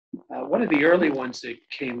One of the early ones that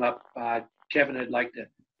came up, Kevin, I'd like to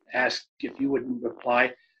ask if you wouldn't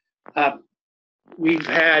reply. Uh, we've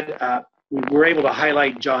had, we were able to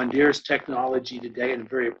highlight John Deere's technology today, and I'm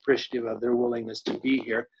very appreciative of their willingness to be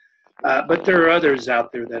here. But there are others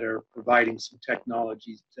out there that are providing some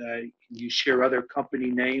technologies. Can you share other company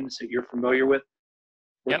names that you're familiar with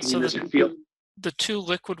working in this field? The two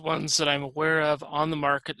liquid ones that I'm aware of on the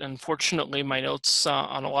market, unfortunately, my notes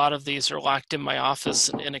on a lot of these are locked in my office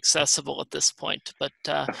and inaccessible at this point. But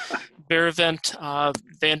Bearevent,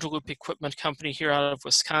 Vanderloop Equipment Company here out of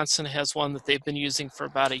Wisconsin has one that they've been using for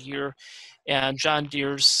about a year. And John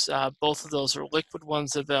Deere's, both of those are liquid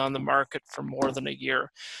ones that have been on the market for more than a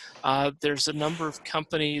year. There's a number of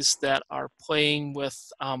companies that are playing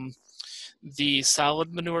with the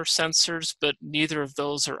solid manure sensors, but neither of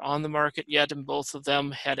those are on the market yet, and both of them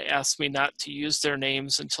had asked me not to use their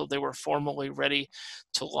names until they were formally ready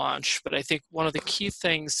to launch. But I think one of the key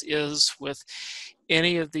things is with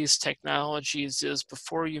any of these technologies is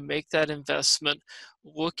before you make that investment,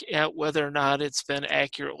 look at whether or not it's been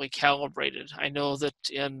accurately calibrated. I know that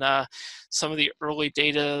in some of the early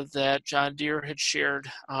data that John Deere had shared,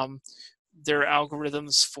 their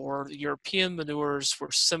algorithms for European manures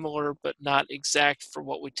were similar but not exact for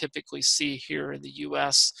what we typically see here in the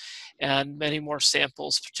US. And many more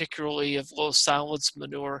samples, particularly of low solids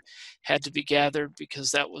manure, had to be gathered because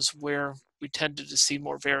that was where we tended to see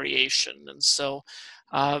more variation. And so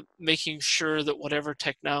making sure that whatever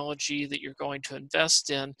technology that you're going to invest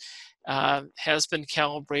in has been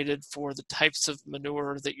calibrated for the types of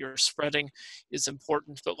manure that you're spreading is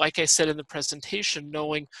important. But like I said in the presentation,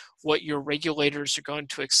 knowing what your regulators are going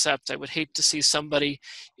to accept. I would hate to see somebody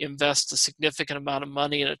invest a significant amount of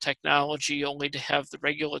money in a technology only to have the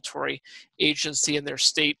regulatory agency in their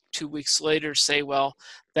state 2 weeks later say, well,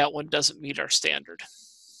 that one doesn't meet our standard.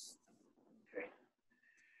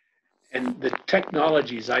 And the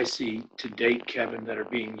technologies I see to date, Kevin, that are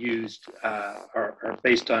being used are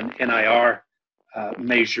based on NIR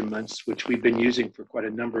measurements, which we've been using for quite a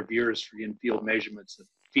number of years for in-field measurements of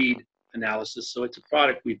feed analysis. So it's a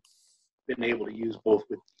product we've been able to use both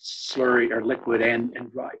with slurry or liquid and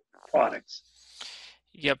dry products.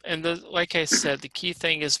 Yep, and like I said, the key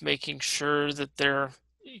thing is making sure that they're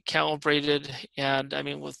calibrated. And I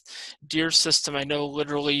mean, with Deere system, I know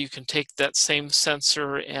literally you can take that same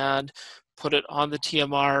sensor and put it on the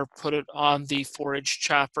TMR, put it on the forage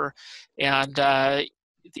chopper, and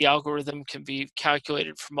the algorithm can be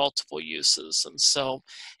calculated for multiple uses. And so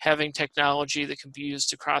having technology that can be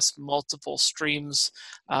used across multiple streams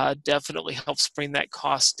definitely helps bring that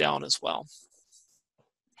cost down as well.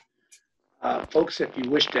 Folks, if you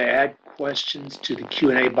wish to add questions to the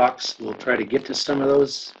Q&A box, we'll try to get to some of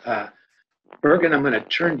those. Bergen, I'm going to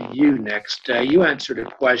turn to you next. You answered a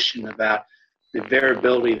question about the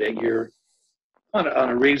variability that you're on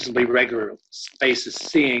a reasonably regular basis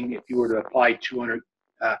seeing if you were to apply 200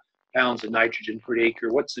 pounds of nitrogen per acre.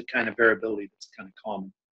 What's the kind of variability that's kind of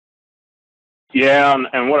common? Yeah,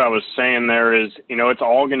 and what I was saying there is, you know, it's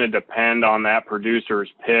all going to depend on that producer's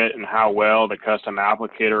pit and how well the custom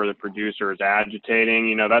applicator or the producer is agitating.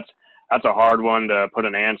 You know, that's a hard one to put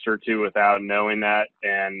an answer to without knowing that,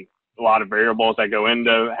 and a lot of variables that go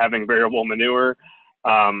into having variable manure.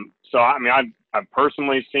 So, I mean, I've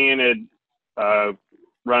personally seen it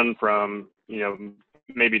run from, you know,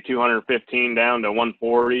 maybe 215 down to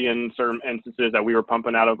 140 in certain instances that we were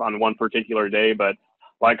pumping out of on one particular day. But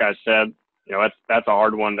like I said, you know, that's a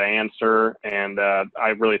hard one to answer, and I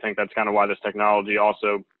really think that's kind of why this technology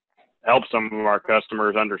also helps some of our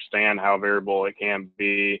customers understand how variable it can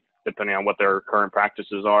be depending on what their current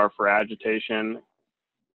practices are for agitation.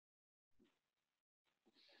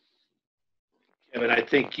 Kevin, I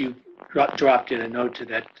think you dropped in a note to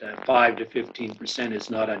that 5 to 15% is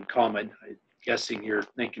not uncommon. I'm guessing you're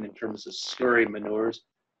thinking in terms of slurry manures.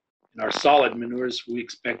 In our solid manures, we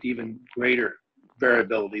expect even greater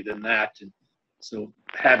variability than that. And so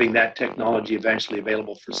having that technology eventually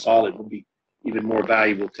available for solid will be even more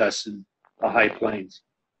valuable to us in the high plains.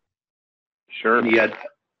 Sure. Any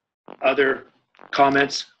other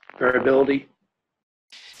comments, variability?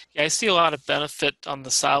 Yeah, I see a lot of benefit on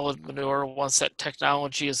the solid manure once that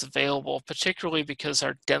technology is available, particularly because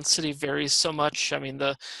our density varies so much. I mean,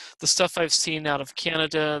 the stuff I've seen out of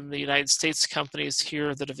Canada and the United States companies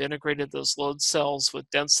here that have integrated those load cells with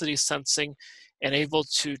density sensing and able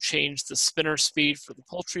to change the spinner speed for the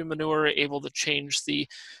poultry manure, able to change the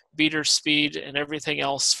beater speed and everything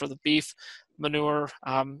else for the beef manure.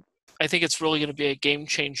 I think it's really going to be a game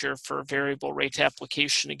changer for variable rate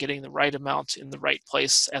application and getting the right amount in the right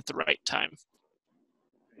place at the right time.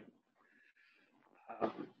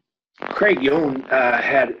 Craig Young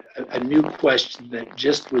had a new question that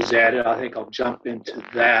just was added. I think I'll jump into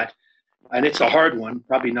that. And it's a hard one,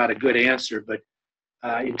 probably not a good answer, but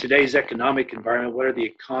in today's economic environment, what are the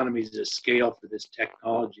economies of scale for this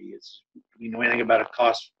technology? Do you know anything about a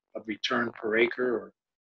cost of return per acre or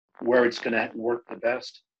where it's going to work the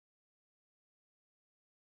best?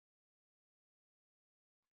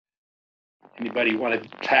 Anybody want to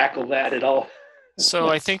tackle that at all? So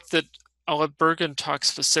I think that I'll let Bergen talk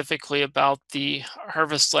specifically about the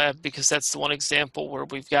Harvest Lab because that's the one example where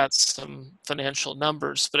we've got some financial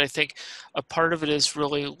numbers. But I think a part of it is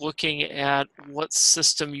really looking at what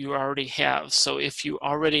system you already have. So if you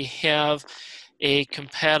already have a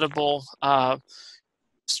compatible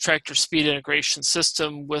tractor speed integration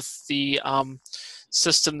system with the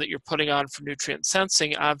system that you're putting on for nutrient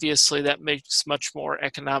sensing, obviously that makes much more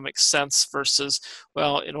economic sense versus,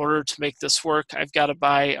 well, in order to make this work, I've got to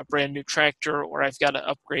buy a brand new tractor or I've got to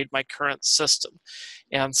upgrade my current system.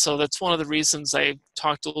 And so that's one of the reasons I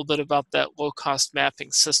talked a little bit about that low-cost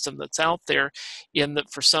mapping system that's out there, in that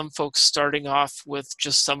for some folks starting off with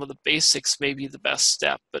just some of the basics may be the best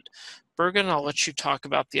step. But Bergen, I'll let you talk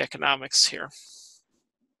about the economics here.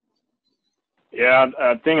 Yeah,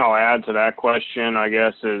 a thing I'll add to that question, I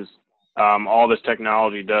guess, is all this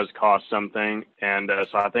technology does cost something. And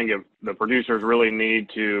so I think the producers really need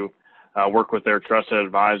to work with their trusted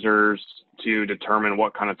advisors to determine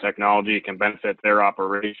what kind of technology can benefit their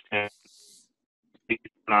operation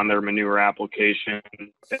on their manure application,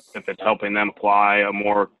 if it's helping them apply a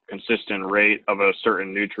more consistent rate of a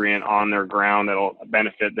certain nutrient on their ground that'll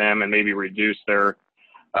benefit them and maybe reduce their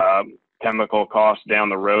chemical costs down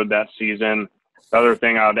the road that season. The other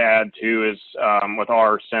thing I'd add too is with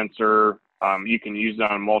our sensor, you can use it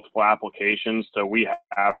on multiple applications. So we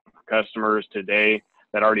have customers today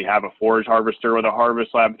that already have a forage harvester with a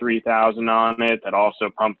Harvest Lab 3000 on it that also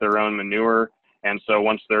pump their own manure. And so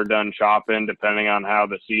once they're done chopping, depending on how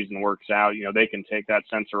the season works out, they can take that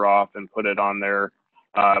sensor off and put it on their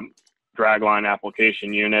dragline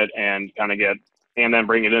application unit and and then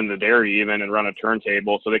bring it in the dairy even and run a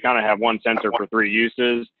turntable. So they kind of have one sensor for 3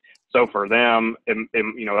 uses. So for them,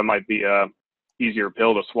 it might be a easier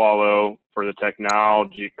pill to swallow for the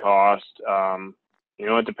technology cost.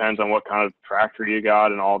 It depends on what kind of tractor you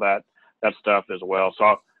got and all that stuff as well. So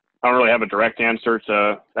I don't really have a direct answer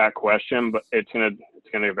to that question, but it's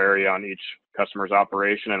gonna vary on each customer's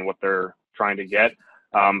operation and what they're trying to get.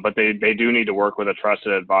 But they do need to work with a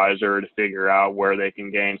trusted advisor to figure out where they can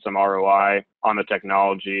gain some ROI on the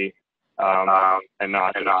technology and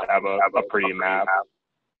not have a pretty map.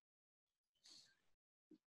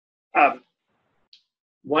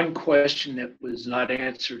 One question that was not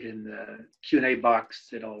answered in the Q&A box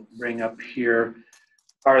that I'll bring up here,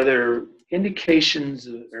 are there indications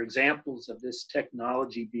or examples of this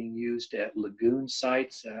technology being used at lagoon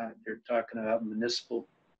sites? They're talking about municipal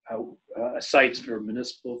sites for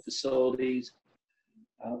municipal facilities.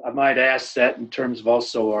 I might ask that in terms of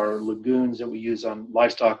also our lagoons that we use on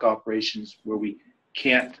livestock operations where we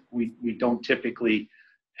don't typically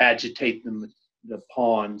agitate the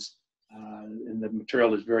ponds. And the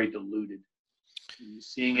material is very diluted. Are you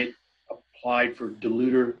seeing it applied for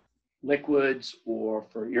diluter liquids or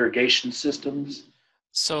for irrigation systems?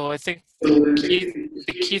 So I think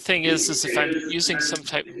the key thing is if I'm using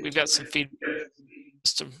we've got some feed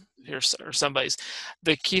system here or somebody's.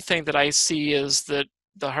 The key thing that I see is that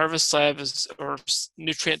the Harvest Lab or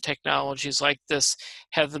nutrient technologies like this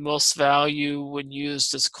have the most value when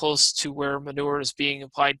used as close to where manure is being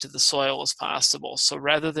applied to the soil as possible. So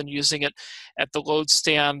rather than using it at the load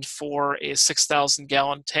stand for a 6,000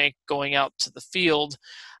 gallon tank going out to the field,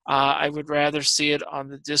 I would rather see it on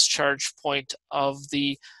the discharge point of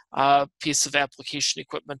the piece of application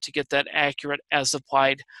equipment to get that accurate as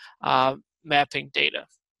applied mapping data.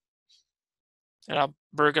 And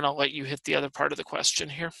Bergen, I'll let you hit the other part of the question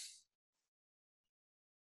here.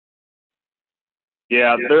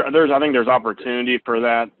 Yeah, I think there's opportunity for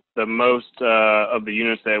that. The most of the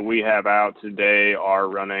units that we have out today are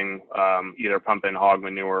running either pump-in hog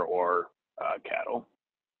manure or cattle.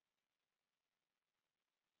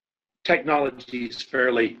 Technology is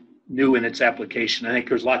fairly new in its application. I think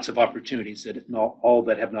there's lots of opportunities all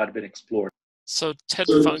that have not been explored. So Ted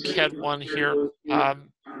Funk had one here.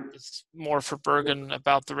 It's more for Bergen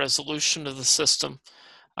about the resolution of the system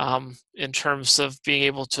in terms of being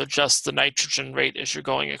able to adjust the nitrogen rate as you're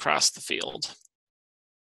going across the field.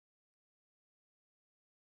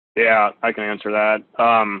 Yeah, I can answer that.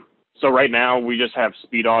 So right now we just have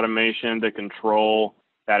speed automation to control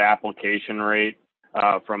that application rate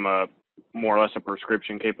from a more or less a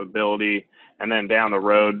prescription capability. And then down the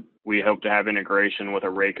road, we hope to have integration with a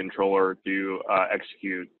rate controller to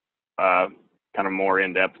execute kind of more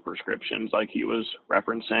in-depth prescriptions like he was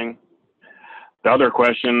referencing. The other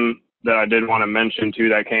question that I did want to mention too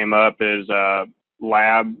that came up is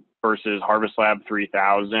lab versus Harvest Lab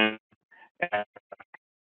 3000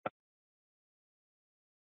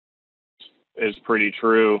 is pretty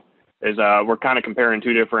true. Is we're kind of comparing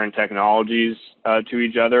two different technologies to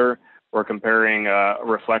each other. We're comparing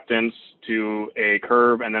reflectance to a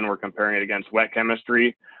curve, and then we're comparing it against wet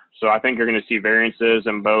chemistry. So I think you're going to see variances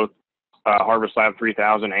in both Harvest Lab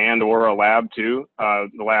 3000 and or a lab too.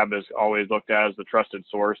 The lab is always looked at as the trusted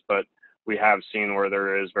source, but we have seen where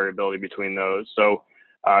there is variability between those. So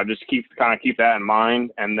just keep that in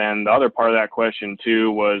mind. And then the other part of that question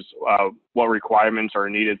too was what requirements are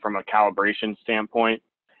needed from a calibration standpoint.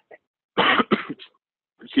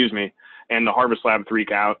 Excuse me. And the Harvest Lab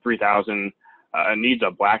 3000 needs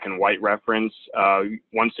a black and white reference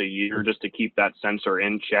once a year just to keep that sensor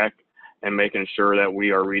in check and making sure that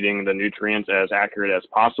we are reading the nutrients as accurate as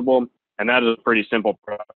possible. And that is a pretty simple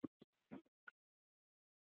process